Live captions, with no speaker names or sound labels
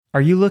Are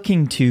you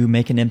looking to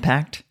make an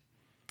impact?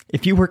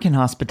 If you work in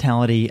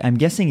hospitality, I'm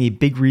guessing a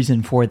big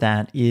reason for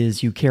that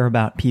is you care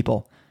about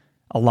people.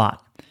 A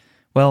lot.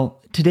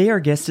 Well, today our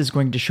guest is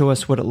going to show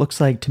us what it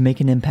looks like to make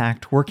an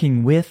impact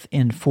working with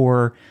and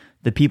for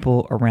the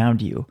people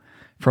around you,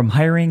 from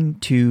hiring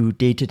to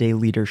day-to-day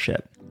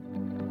leadership.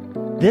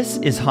 This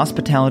is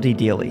Hospitality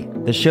Daily,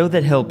 the show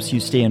that helps you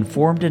stay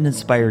informed and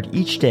inspired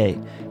each day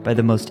by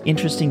the most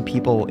interesting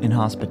people in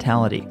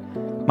hospitality.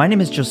 My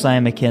name is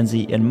Josiah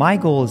McKenzie, and my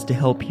goal is to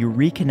help you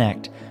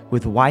reconnect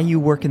with why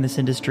you work in this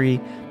industry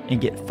and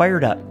get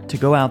fired up to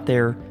go out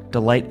there,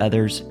 delight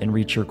others, and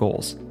reach your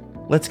goals.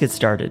 Let's get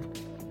started.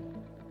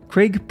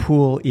 Craig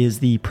Poole is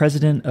the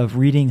president of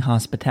Reading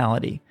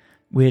Hospitality,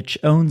 which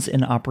owns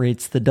and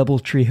operates the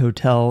DoubleTree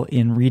Hotel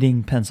in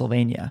Reading,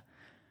 Pennsylvania.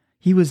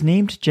 He was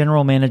named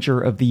General Manager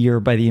of the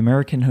Year by the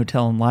American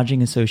Hotel and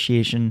Lodging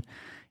Association,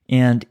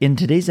 and in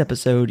today's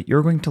episode,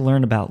 you're going to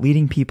learn about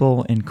leading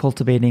people and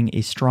cultivating a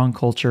strong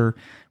culture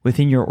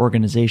within your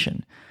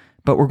organization.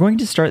 But we're going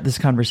to start this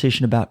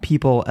conversation about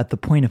people at the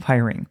point of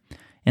hiring,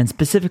 and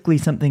specifically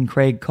something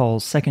Craig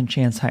calls second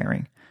chance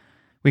hiring.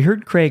 We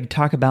heard Craig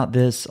talk about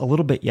this a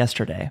little bit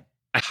yesterday.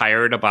 I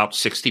hired about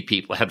 60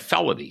 people that had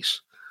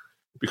felonies,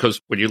 because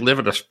when you live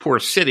in a poor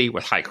city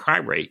with high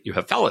crime rate, you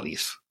have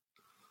felonies,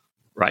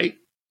 right?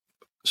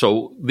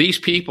 So these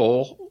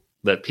people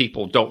that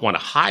people don't want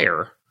to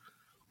hire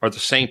are the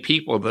same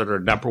people that are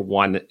number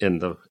one in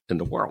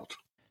the world.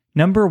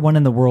 Number one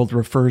in the world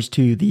refers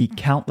to the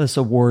countless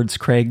awards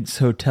Craig's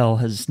hotel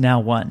has now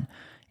won,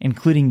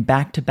 including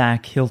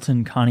back-to-back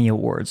Hilton Connie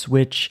Awards,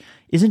 which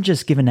isn't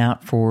just given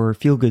out for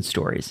feel-good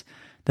stories.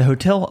 The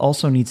hotel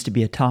also needs to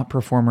be a top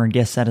performer in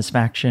guest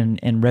satisfaction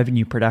and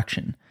revenue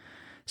production.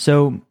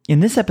 So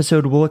in this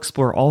episode, we'll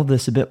explore all of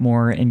this a bit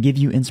more and give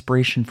you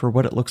inspiration for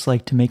what it looks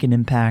like to make an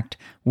impact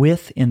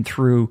with and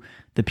through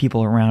the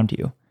people around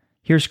you.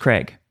 Here's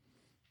Craig.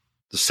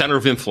 The center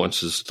of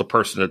influence is the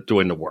person that's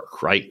doing the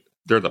work, right?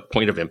 They're the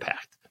point of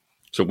impact.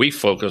 So we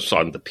focus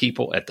on the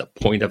people at the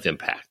point of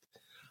impact.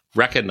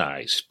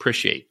 Recognize,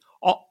 appreciate,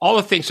 all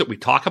the things that we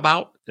talk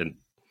about and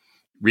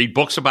read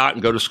books about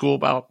and go to school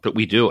about, but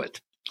we do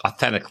it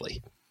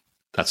authentically.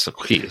 That's the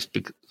key. Is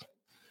because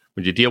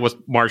when you deal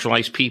with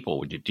marginalized people,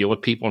 when you deal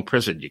with people in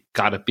prison, you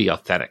got to be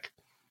authentic.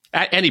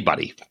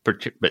 Anybody,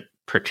 but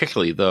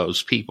particularly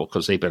those people,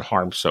 because they've been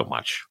harmed so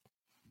much.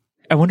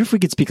 I wonder if we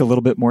could speak a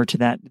little bit more to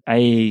that.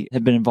 I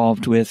have been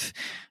involved with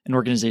an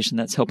organization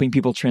that's helping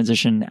people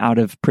transition out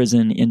of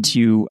prison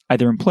into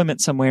either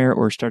employment somewhere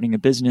or starting a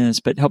business,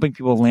 but helping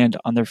people land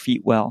on their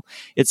feet well.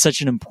 It's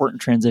such an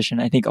important transition.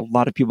 I think a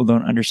lot of people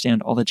don't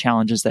understand all the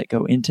challenges that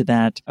go into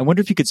that. I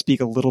wonder if you could speak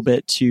a little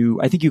bit to,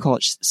 I think you call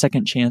it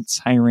second chance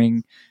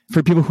hiring.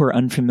 For people who are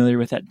unfamiliar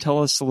with that,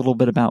 tell us a little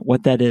bit about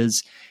what that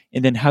is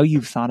and then how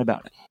you've thought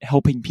about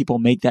helping people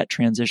make that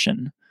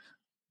transition.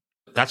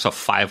 That's a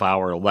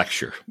 5-hour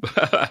lecture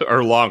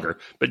or longer.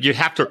 But you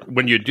have to,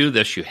 when you do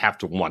this, you have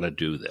to want to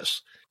do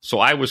this. So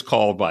I was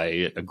called by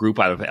a group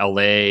out of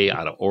LA,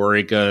 out of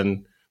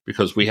Oregon,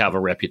 because we have a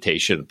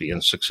reputation of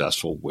being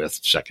successful with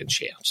second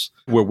chance,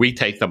 where we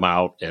take them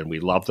out and we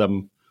love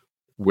them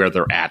where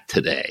they're at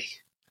today,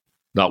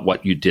 not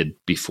what you did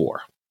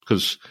before.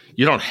 Because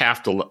you don't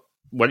have to,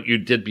 what you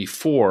did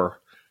before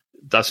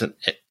doesn't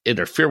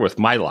interfere with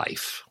my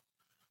life.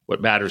 What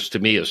matters to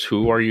me is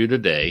who are you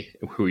today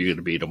and who are you going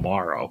to be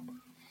tomorrow.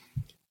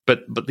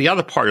 But the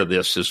other part of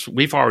this is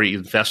we've already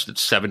invested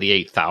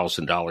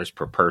 $78,000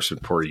 per person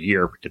per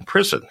year in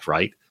prison,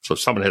 right? So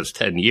if someone has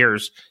 10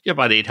 years, you have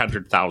about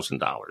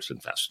 $800,000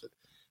 invested.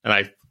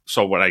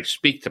 So when I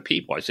speak to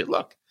people, I say,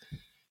 look,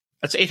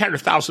 that's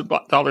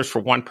 $800,000 for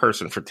one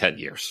person for 10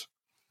 years.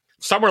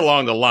 Somewhere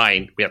along the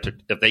line, we have to,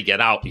 if they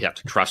get out, you have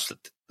to trust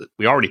that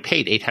we already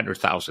paid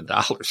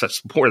 $800,000.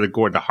 That's more than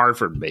going to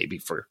Harvard maybe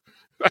for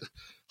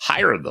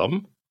hire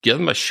them, give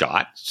them a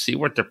shot, see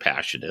what their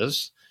passion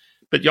is.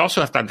 But you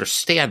also have to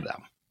understand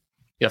them.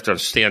 You have to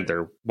understand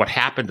what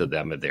happened to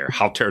them in there,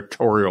 how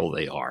territorial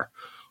they are,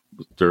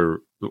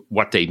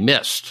 what they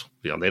missed.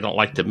 They don't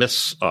like to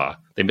miss.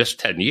 They missed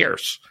 10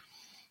 years.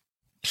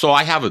 So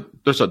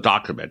there's a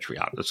documentary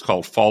out. It's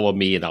called "Follow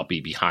Me and I'll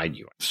Be Behind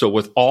You." So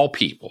with all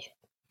people,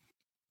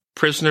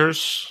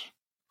 prisoners,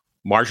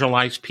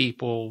 marginalized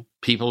people,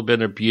 people who've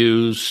been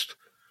abused,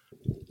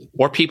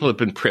 or people who've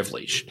been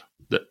privileged,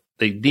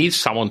 they need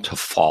someone to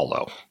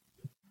follow.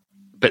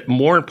 But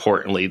more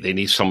importantly, they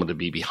need someone to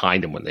be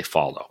behind them when they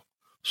follow.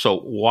 So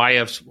why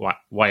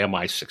am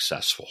I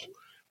successful?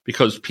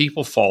 Because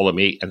people follow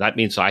me, and that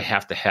means I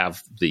have to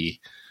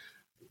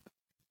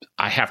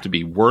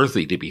be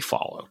worthy to be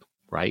followed,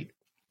 right?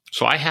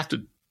 So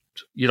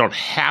you don't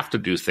have to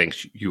do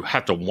things. You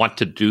have to want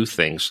to do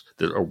things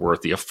that are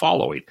worthy of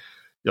following.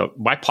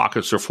 My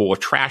pockets are full of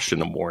trash in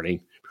the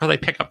morning because I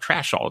pick up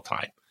trash all the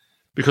time.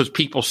 Because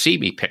people see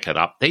me pick it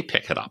up, they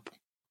pick it up.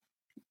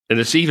 And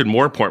it's even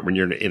more important when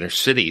you're in the inner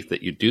city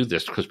that you do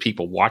this because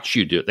people watch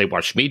you do it. They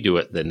watch me do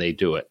it, then they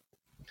do it.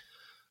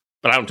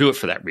 But I don't do it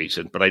for that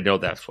reason, but I know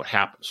that's what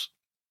happens.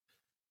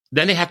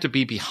 Then they have to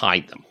be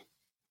behind them.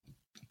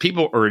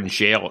 people are in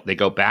jail. They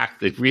go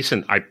back.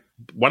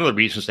 One of the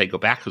reasons they go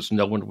back is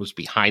no one was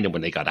behind them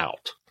when they got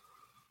out.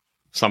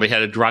 Somebody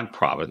had a drug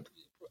problem.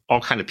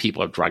 All kind of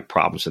people have drug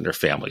problems in their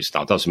families.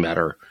 Now, it doesn't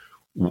matter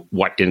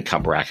what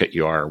income bracket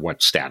you are, or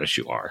what status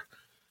you are.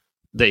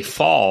 They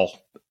fall,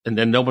 and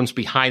then no one's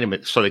behind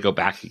them, so they go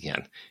back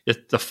again.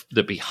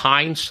 The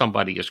behind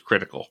somebody is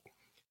critical.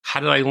 How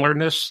did I learn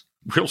this?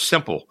 Real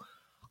simple.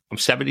 I'm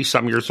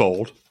 70-some years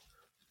old.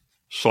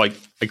 So I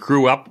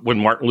grew up when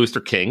Martin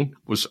Luther King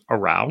was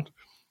around.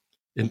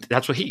 And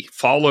that's what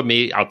follow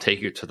me, I'll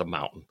take you to the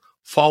mountain.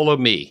 Follow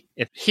me.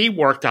 And he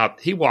walked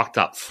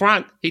up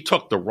front. He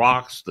took the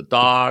rocks, the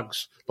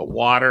dogs, the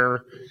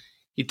water.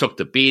 He took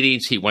the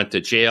beatings. He went to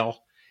jail.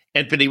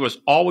 But he was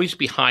always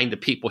behind the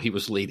people he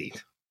was leading.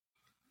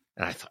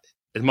 And I thought,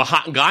 and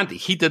Mahatma Gandhi,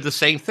 he did the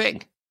same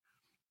thing.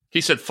 He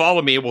said,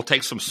 follow me and we'll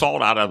take some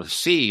salt out of the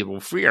sea and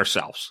we'll free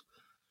ourselves.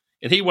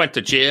 And he went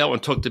to jail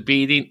and took the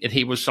beating, and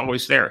he was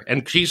always there.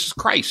 And Jesus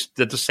Christ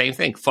did the same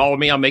thing. Follow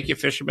me, I'll make you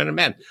fishermen of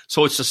men.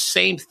 So it's the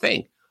same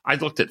thing. I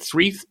looked at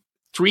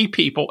three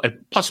people and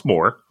plus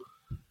more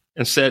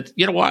and said,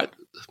 you know what?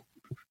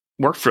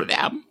 Work for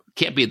them.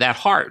 Can't be that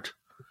hard.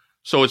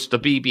 So it's to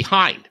be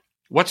behind.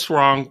 What's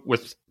wrong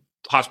with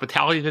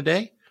hospitality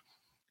today?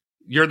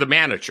 You're the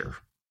manager.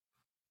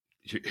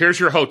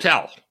 Here's your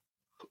hotel.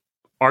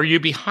 Are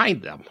you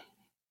behind them?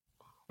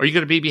 Are you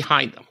going to be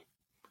behind them?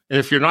 And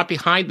if you're not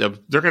behind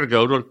them, they're going to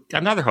go to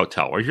another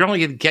hotel, or you're only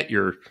going to get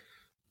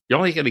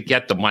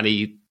the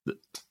money. You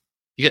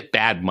get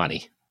bad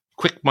money,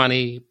 quick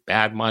money,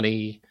 bad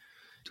money.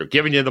 They're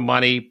giving you the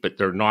money, but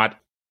they're not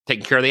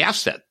taking care of the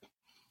asset.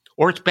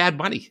 Or it's bad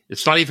money.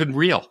 It's not even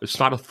real. It's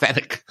not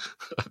authentic.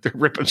 They're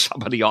ripping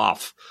somebody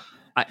off.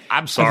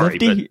 I'm sorry,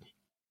 but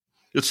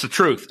it's the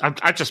truth.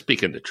 I'm just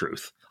speaking the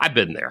truth. I've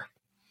been there.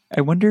 I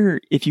wonder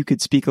if you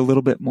could speak a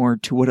little bit more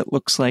to what it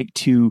looks like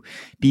to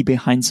be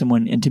behind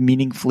someone and to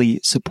meaningfully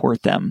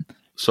support them.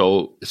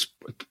 So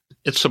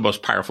it's the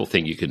most powerful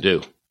thing you can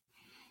do.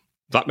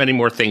 Not many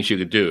more things you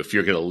can do. If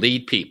you're going to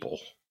lead people,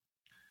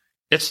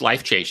 it's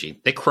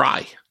life-changing. They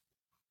cry.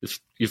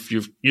 If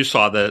you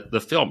saw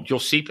the film, you'll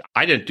see.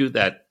 I didn't do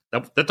that.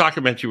 The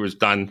documentary was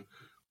done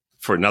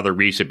for another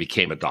reason,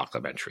 became a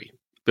documentary.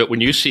 But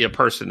when you see a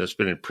person that's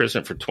been in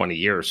prison for 20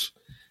 years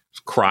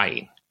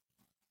crying,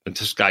 and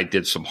this guy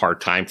did some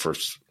hard time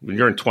when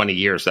you're in 20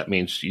 years, that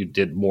means you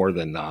did more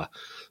than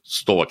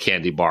stole a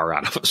candy bar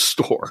out of a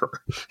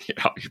store.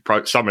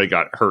 Somebody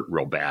got hurt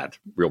real bad.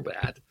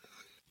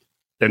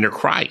 And they're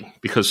crying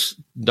because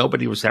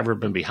nobody was ever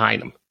been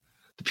behind them.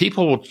 The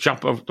people will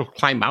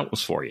climb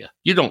mountains for you.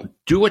 You don't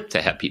do it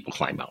to have people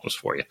climb mountains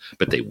for you,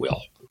 but they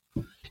will.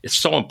 It's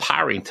so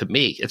empowering to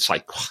me. It's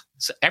like,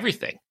 it's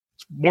everything.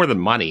 It's more than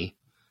money.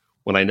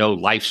 When I know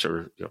lives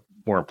are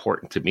more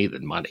important to me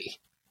than money.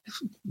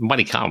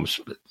 Money comes,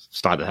 but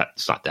it's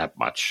not that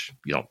much.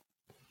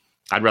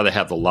 I'd rather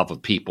have the love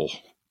of people.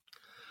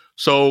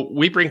 So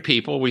we bring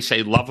people, we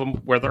say, love them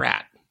where they're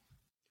at.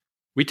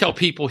 We tell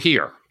people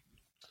here,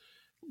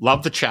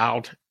 love the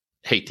child,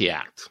 hate the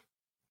act.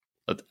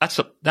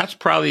 That's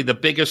probably the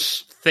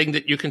biggest thing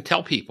that you can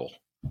tell people.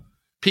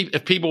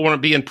 If people want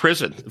to be in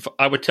prison,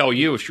 I would tell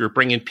you, if you're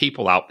bringing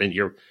people out and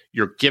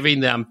you're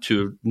giving them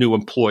to new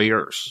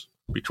employers,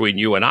 between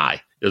you and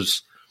I,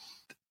 is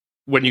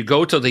when you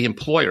go to the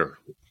employer,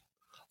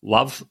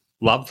 love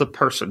the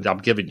person I'm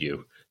giving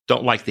you.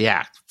 Don't like the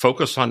act.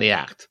 Focus on the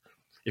act.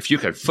 If you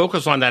can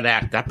focus on that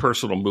act, that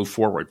person will move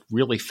forward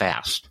really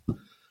fast.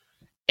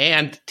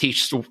 And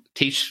teach a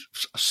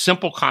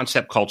simple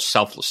concept called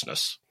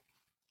selflessness.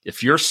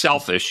 If you're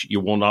selfish,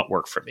 you will not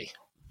work for me.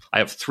 I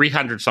have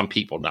 300-some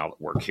people now that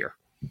work here.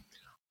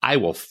 I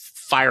will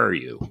fire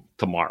you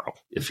tomorrow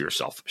if you're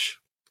selfish.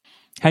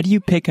 How do you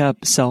pick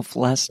up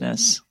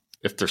selflessness?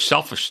 If they're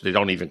selfish, they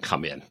don't even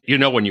come in.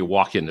 When you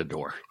walk in the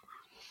door.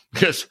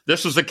 Because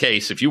this is the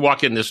case. If you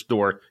walk in this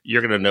door,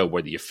 you're going to know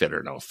whether you fit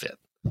or don't fit.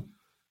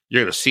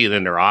 You're going to see it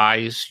in their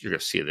eyes. You're going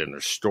to see it in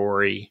their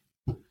story.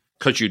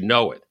 Because you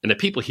know it. And the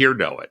people here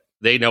know it.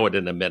 They know it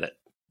in a minute.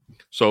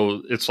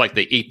 So it's like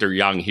they eat their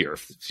young here.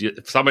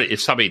 If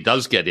somebody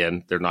does get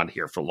in, they're not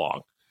here for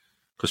long.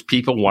 Because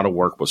people want to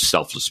work with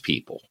selfless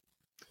people.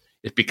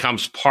 It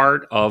becomes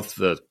part of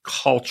the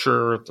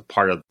culture, the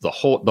part of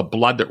the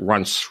blood that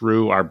runs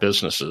through our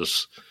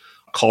businesses.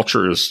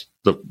 Culture is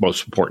the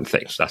most important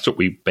thing. So that's what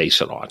we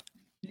base it on.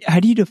 How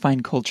do you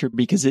define culture?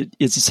 Because it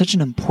is such an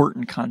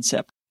important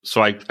concept.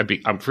 So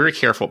I'm very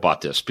careful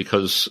about this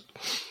because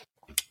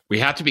we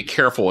have to be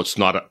careful. It's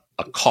not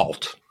a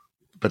cult,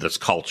 but it's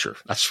culture.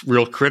 That's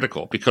real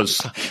critical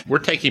because we're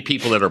taking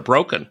people that are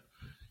broken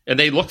and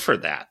they look for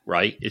that,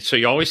 right? So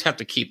you always have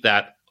to keep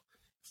that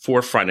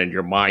forefront in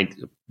your mind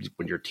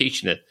when you're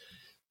teaching it.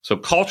 So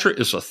culture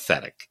is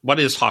authentic. What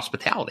is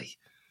hospitality?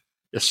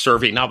 It's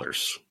serving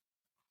others,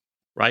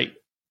 right?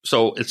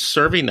 So it's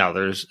serving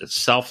others. It's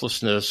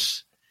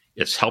selflessness.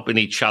 It's helping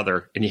each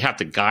other. And you have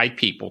to guide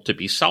people to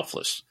be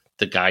selfless,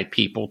 to guide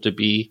people to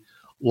be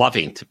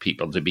loving to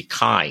people, to be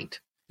kind.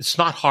 It's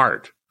not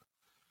hard.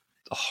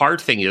 The hard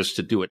thing is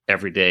to do it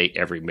every day,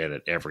 every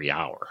minute, every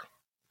hour.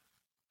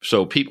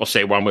 So people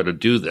say, well, I'm going to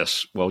do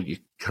this. Well, you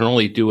can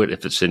only do it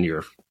if it's in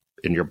your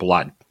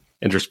blood.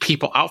 And there's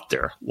people out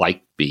there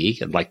like me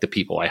and like the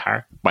people I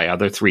hire, my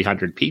other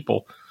 300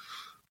 people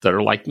that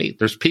are like me.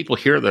 There's people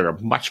here that are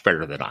much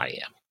better than I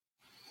am.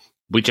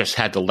 We just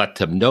had to let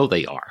them know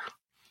they are.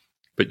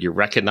 But we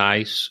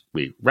recognize,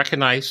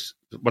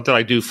 what did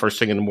I do first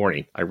thing in the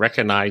morning? I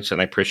recognize and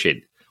I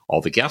appreciate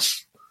all the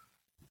guests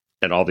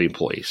and all the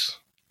employees.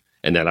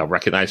 And then I'll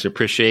recognize and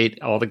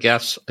appreciate all the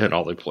guests and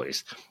all the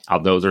employees.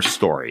 I'll know their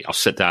story. I'll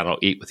sit down, I'll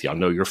eat with you. I'll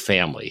know your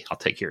family. I'll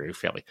take care of your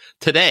family.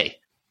 Today,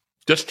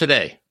 just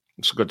today,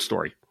 it's a good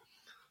story.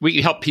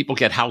 We help people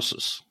get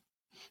houses,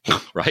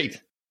 right?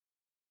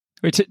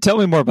 Wait, tell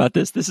me more about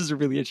this. This is a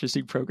really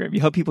interesting program.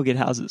 You help people get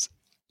houses.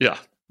 Yeah,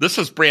 this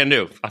is brand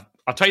new.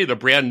 I'll tell you the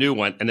brand new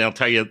one, and then I'll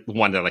tell you the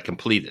one that I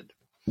completed.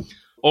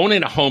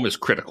 Owning a home is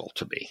critical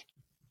to me.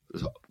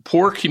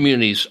 Poor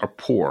communities are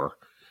poor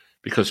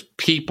because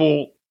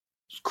people's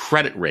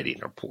credit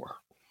rating are poor.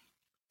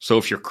 So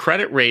if your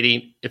credit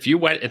rating, if you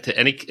went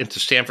into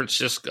San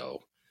Francisco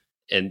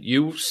and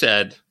you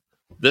said,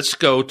 let's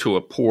go to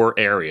a poor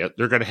area,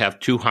 they're going to have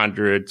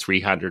 200,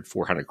 300,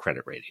 400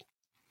 credit rating.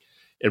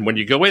 And when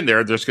you go in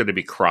there, there's going to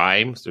be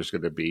crime. There's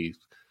going to be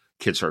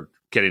kids are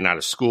getting out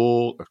of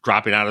school, or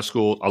dropping out of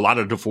school, a lot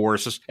of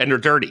divorces, and they're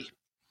dirty.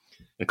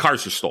 And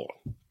cars are stolen.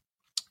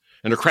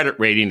 And their credit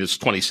rating is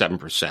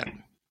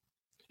 27%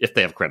 if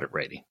they have credit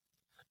rating.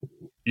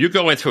 You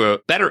go into a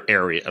better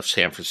area of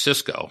San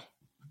Francisco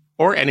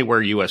or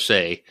anywhere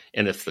USA,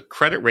 and if the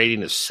credit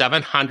rating is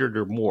 700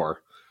 or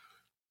more,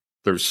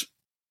 there's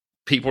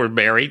people are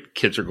married,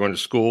 kids are going to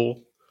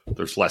school,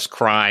 there's less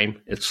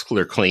crime,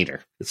 they're cleaner.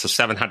 It's a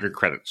 700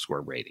 credit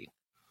score rating,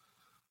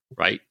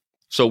 right?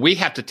 So we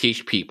have to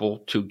teach people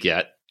to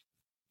get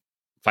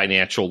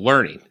financial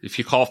learning. If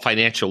you call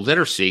financial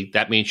literacy,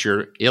 that means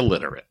you're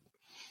illiterate.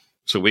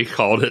 So we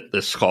called it,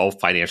 this is called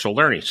financial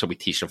learning. So we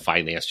teach them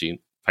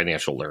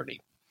financial learning.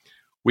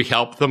 We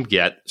help them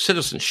get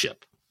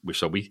citizenship. When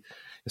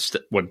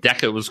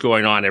DECA was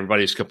going on,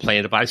 everybody's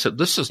complaining about it. I said,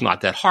 this is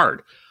not that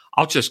hard.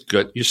 I'll just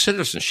get you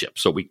citizenship.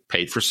 So we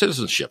paid for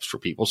citizenships for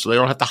people so they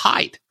don't have to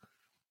hide.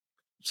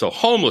 So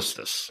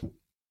homelessness.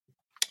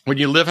 When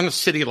you live in a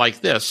city like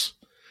this,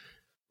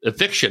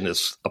 eviction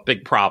is a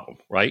big problem,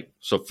 right?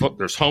 So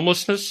there's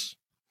homelessness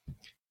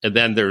and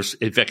then there's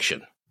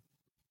eviction.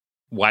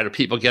 Why do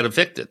people get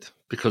evicted?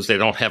 Because they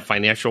don't have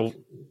financial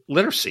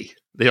literacy.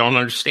 They don't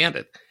understand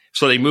it.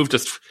 So they move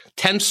to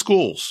 10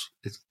 schools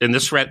in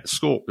this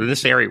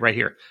area right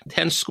here.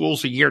 10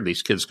 schools a year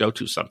these kids go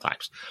to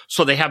sometimes.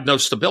 So they have no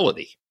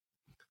stability.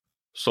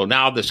 So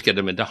now let's get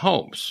them into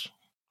homes.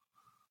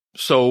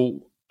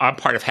 So I'm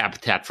part of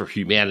Habitat for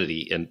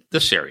Humanity in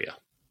this area.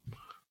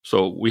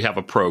 So we have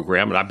a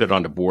program, and I've been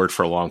on the board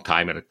for a long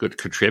time and a good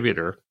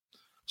contributor.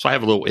 So I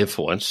have a little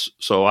influence.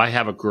 So I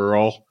have a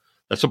girl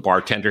that's a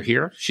bartender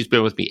here. She's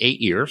been with me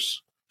 8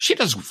 years. She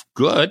does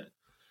good.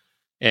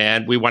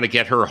 And we want to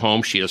get her a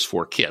home. She has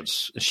 4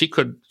 kids. She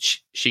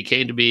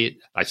came to me.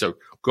 I said,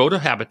 go to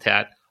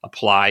Habitat,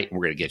 apply, and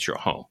we're going to get you a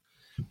home.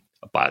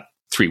 About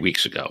 3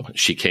 weeks ago,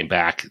 she came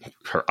back.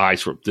 Her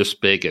eyes were this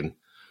big and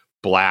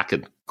black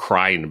and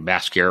crying and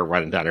mascara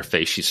running down her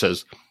face. She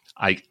says,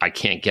 I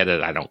can't get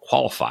it. I don't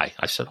qualify.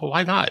 I said, oh,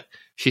 why not?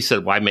 She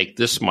said, well, I make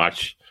this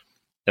much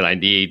and I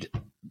need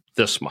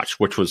this much,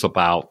 which was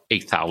about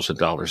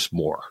 $8,000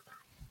 more.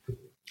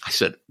 I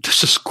said,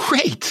 this is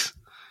great.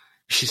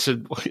 She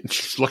said,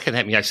 she's looking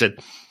at me. I said,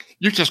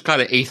 you just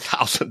got an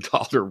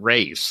 $8,000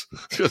 raise.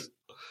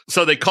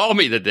 So they called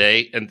me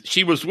today and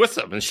she was with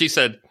them. And she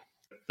said,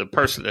 the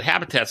person at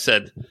Habitat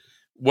said,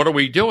 what are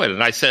we doing?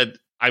 And I said,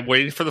 I'm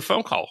waiting for the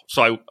phone call.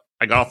 So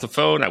I got off the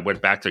phone. I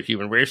went back to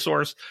human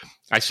resource.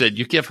 I said,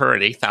 you give her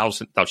an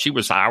 $8,000. Now she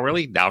was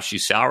hourly. Now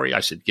she's salary. I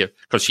said,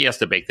 because she has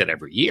to make that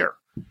every year.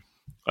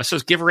 I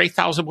said, give her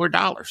 $8,000 more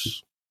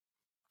dollars.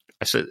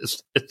 I said,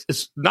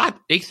 it's not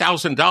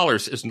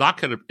 $8,000 is not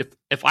going to,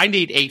 if I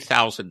need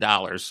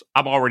 $8,000,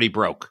 I'm already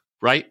broke,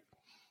 right?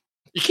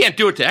 You can't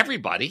do it to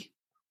everybody,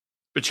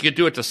 but you can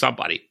do it to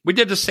somebody. We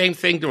did the same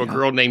thing to a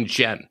girl named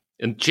Jen.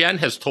 And Jen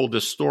has told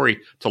this story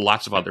to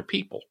lots of other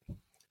people,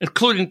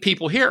 including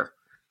people here.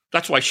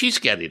 That's why she's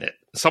getting it.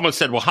 Someone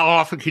said, well, how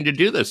often can you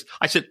do this?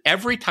 I said,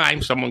 every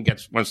time someone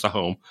wants a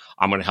home,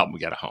 I'm going to help them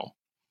get a home.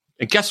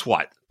 And guess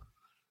what?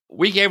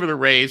 We gave her the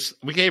raise.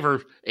 We gave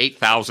her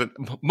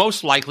 $8,000.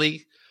 Most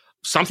likely,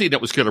 something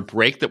that was going to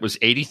break that was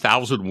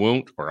 $80,000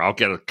 won't, or I'll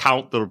get an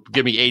account that'll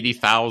give me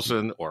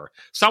 $80,000, or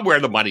somewhere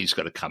the money's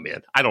going to come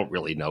in. I don't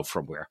really know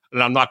from where,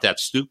 and I'm not that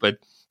stupid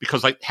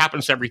because it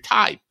happens every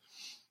time.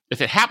 If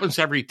it happens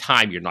every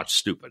time, you're not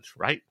stupid,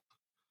 right?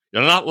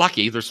 You're not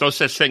lucky. There's no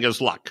such thing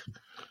as luck.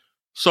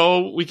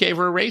 So we gave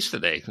her a raise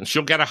today, and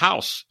she'll get a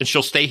house, and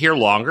she'll stay here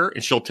longer,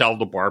 and she'll tell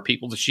the bar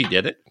people that she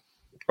did it,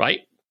 right?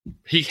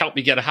 He helped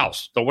me get a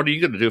house. So what are you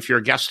going to do if you're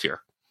a guest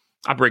here?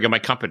 I'm bringing my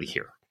company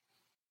here.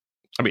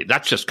 I mean,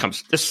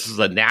 this is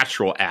a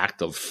natural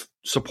act of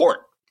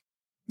support.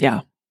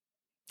 Yeah.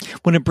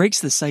 When it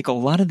breaks the cycle, a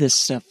lot of this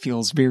stuff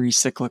feels very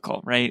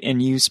cyclical, right?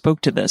 And you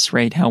spoke to this,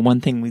 right? How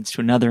one thing leads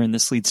to another, and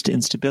this leads to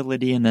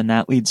instability, and then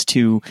that leads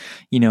to,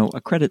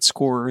 a credit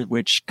score,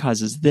 which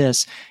causes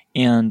this.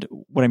 And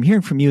what I'm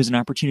hearing from you is an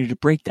opportunity to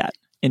break that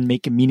and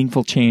make a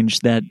meaningful change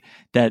that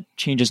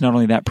changes not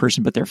only that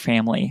person, but their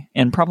family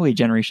and probably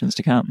generations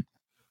to come.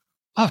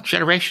 Oh,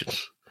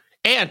 generations.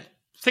 And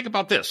think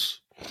about this.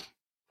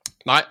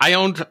 I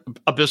owned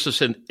a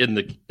business in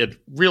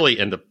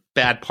the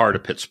bad part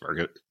of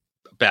Pittsburgh.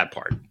 Bad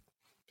part.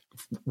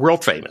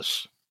 World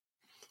famous.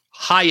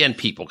 High-end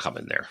people come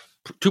in there.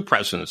 2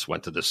 presidents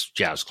went to this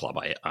jazz club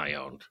I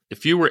owned.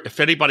 If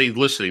anybody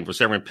listening was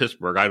ever in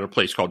Pittsburgh, I had a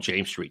place called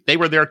James Street. They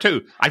were there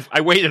too.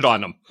 I waited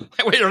on them.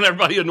 I waited on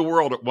everybody in the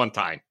world at one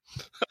time.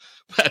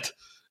 But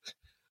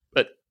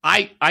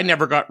I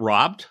never got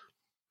robbed.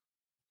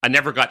 I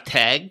never got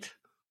tagged.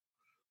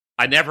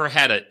 I never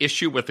had an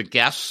issue with a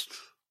guest.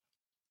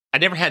 I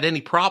never had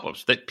any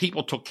problems. That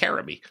people took care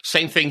of me.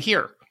 Same thing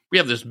here. We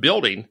have this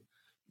building.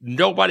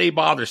 Nobody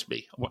bothers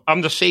me. I'm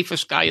the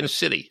safest guy in the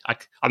city.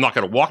 I'm not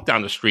going to walk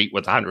down the street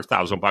with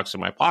 $100,000 in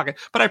my pocket,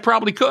 but I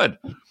probably could,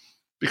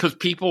 because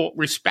people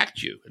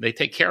respect you and they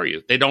take care of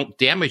you. They don't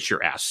damage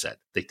your asset.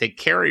 They take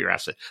care of your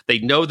asset. They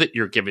know that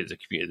you're giving to the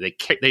community.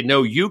 They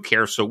know you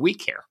care, so we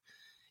care.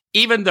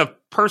 Even the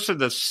person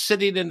that's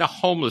sitting in the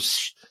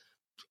homeless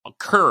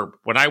curb,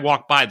 when I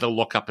walk by, they'll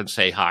look up and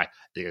say hi.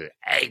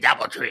 Hey,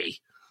 Doubletree.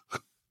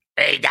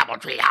 Hey,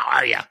 Doubletree, how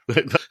are you?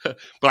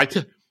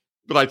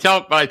 But I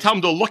tell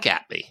them to look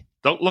at me.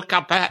 Don't look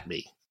up at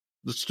me.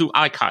 Let's do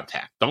eye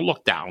contact. Don't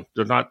look down.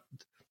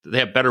 They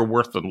have better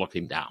worth than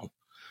looking down.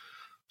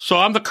 So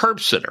I'm the curb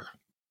sitter.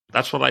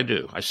 That's what I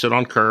do. I sit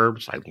on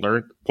curbs. I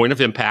learn point of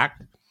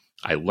impact.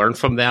 I learn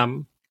from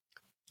them.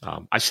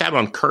 I sat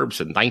on curbs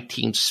in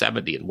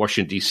 1970 in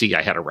Washington, D.C.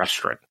 I had a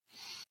restaurant.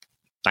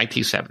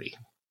 1970.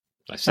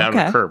 I sat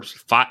on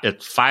curbs.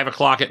 It's 5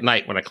 o'clock at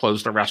night when I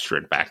closed the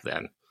restaurant back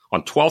then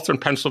on 12th and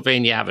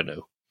Pennsylvania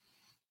Avenue.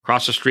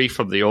 Across the street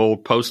from the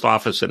old post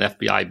office and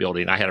FBI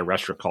building, I had a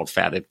restaurant called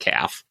Fatted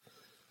Calf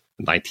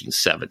in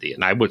 1970.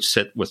 And I would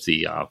sit with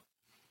the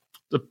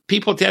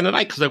people at the end of the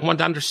night because I wanted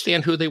to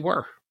understand who they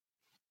were.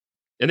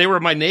 And they were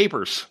my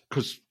neighbors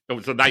because it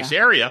was a nice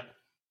area,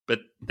 but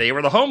they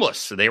were the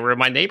homeless. They were in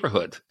my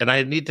neighborhood. And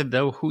I need to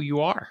know who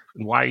you are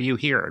and why are you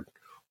here? And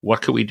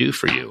what can we do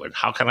for you? And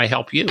how can I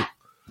help you?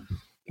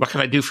 What can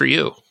I do for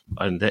you?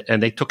 And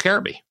they took care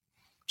of me.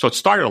 So it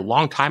started a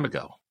long time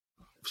ago.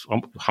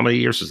 How many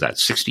years is that?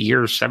 60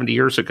 years, 70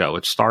 years ago,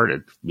 it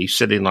started me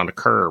sitting on a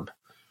curb,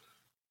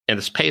 and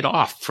it's paid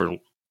off for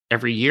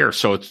every year.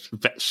 So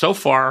so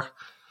far,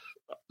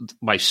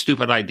 my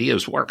stupid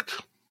ideas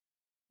worked.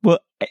 Well,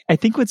 I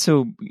think what's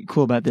so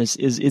cool about this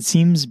is it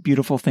seems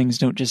beautiful things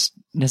don't just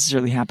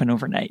necessarily happen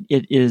overnight.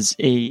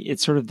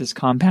 It's sort of this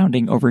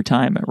compounding over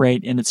time,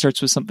 right? And it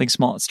starts with something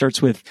small. It starts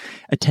with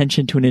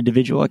attention to an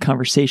individual, a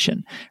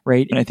conversation,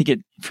 right? And I think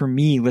for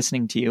me,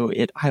 listening to you,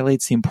 it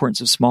highlights the importance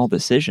of small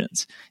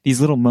decisions. These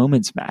little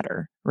moments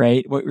matter,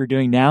 right? What we're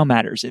doing now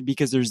matters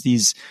because there's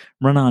these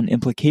run-on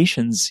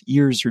implications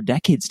years or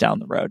decades down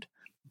the road.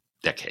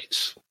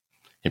 Decades.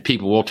 And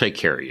people will take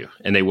care of you,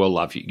 and they will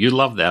love you. You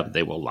love them,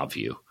 they will love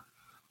you,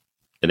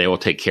 and they will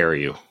take care of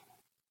you.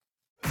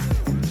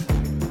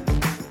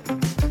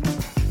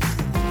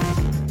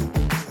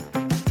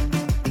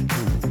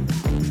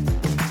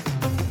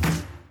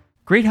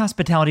 Great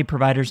hospitality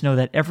providers know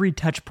that every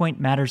touch point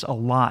matters a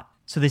lot,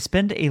 so they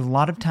spend a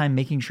lot of time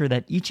making sure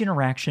that each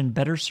interaction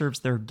better serves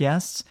their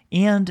guests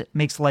and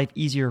makes life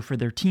easier for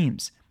their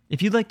teams.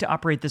 If you'd like to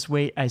operate this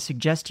way, I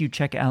suggest you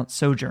check out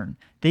Sojourn.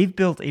 They've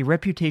built a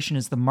reputation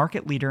as the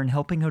market leader in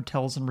helping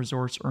hotels and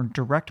resorts earn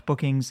direct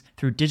bookings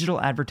through digital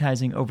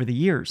advertising over the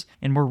years.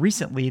 And more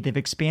recently, they've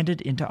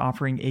expanded into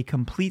offering a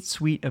complete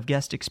suite of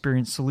guest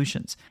experience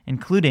solutions,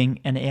 including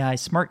an AI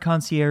smart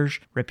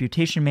concierge,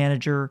 reputation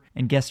manager,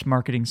 and guest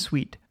marketing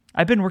suite.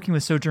 I've been working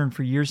with Sojourn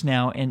for years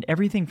now, and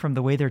everything from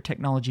the way their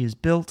technology is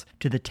built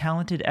to the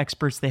talented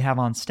experts they have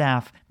on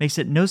staff makes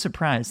it no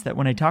surprise that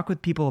when I talk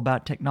with people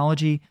about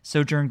technology,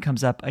 Sojourn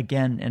comes up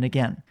again and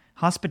again.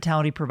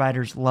 Hospitality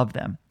providers love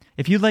them.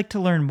 If you'd like to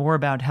learn more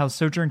about how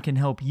Sojourn can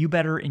help you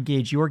better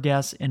engage your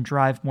guests and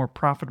drive more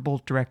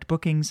profitable direct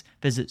bookings,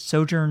 visit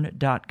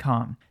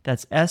sojourn.com.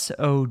 That's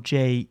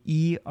SOJERN.com.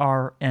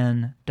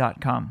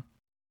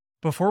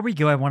 Before we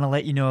go, I want to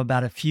let you know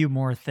about a few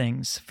more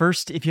things.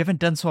 First, if you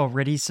haven't done so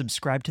already,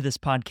 subscribe to this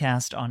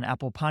podcast on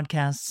Apple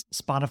Podcasts,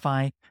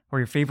 Spotify, or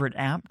your favorite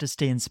app to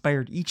stay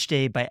inspired each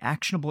day by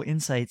actionable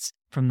insights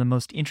from the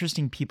most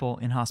interesting people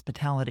in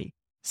hospitality.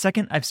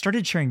 Second, I've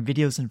started sharing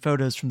videos and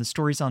photos from the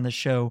stories on this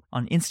show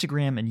on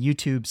Instagram and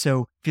YouTube,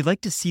 so if you'd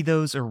like to see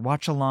those or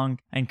watch along,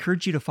 I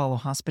encourage you to follow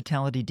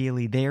Hospitality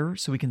Daily there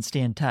so we can stay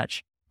in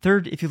touch.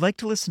 Third, if you'd like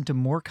to listen to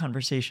more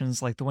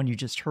conversations like the one you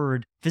just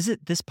heard,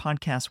 visit this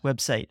podcast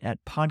website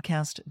at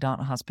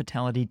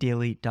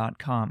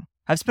podcast.hospitalitydaily.com.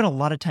 I've spent a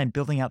lot of time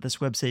building out this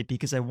website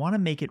because I want to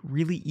make it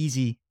really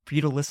easy for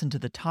you to listen to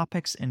the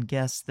topics and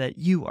guests that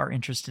you are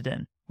interested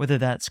in. whether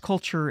that's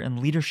culture and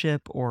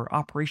leadership or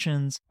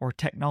operations or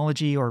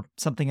technology or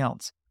something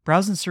else.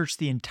 Browse and search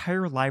the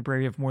entire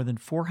library of more than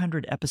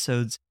 400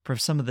 episodes for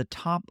some of the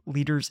top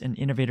leaders and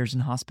innovators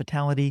in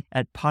hospitality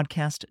at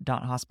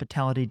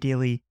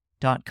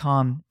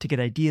podcast.hospitalitydaily.com to get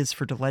ideas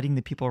for delighting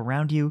the people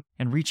around you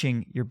and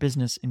reaching your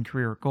business and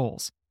career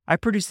goals. I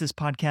produce this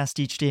podcast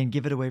each day and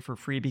give it away for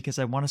free because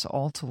I want us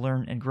all to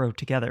learn and grow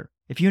together.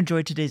 If you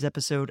enjoyed today's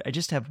episode, I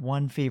just have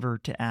one favor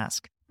to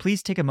ask.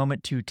 Please take a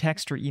moment to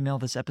text or email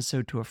this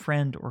episode to a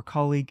friend or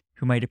colleague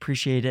who might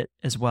appreciate it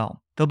as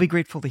well. They'll be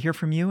grateful to hear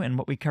from you, and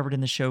what we covered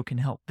in the show can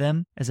help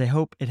them, as I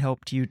hope it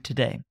helped you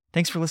today.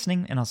 Thanks for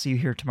listening, and I'll see you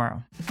here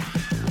tomorrow.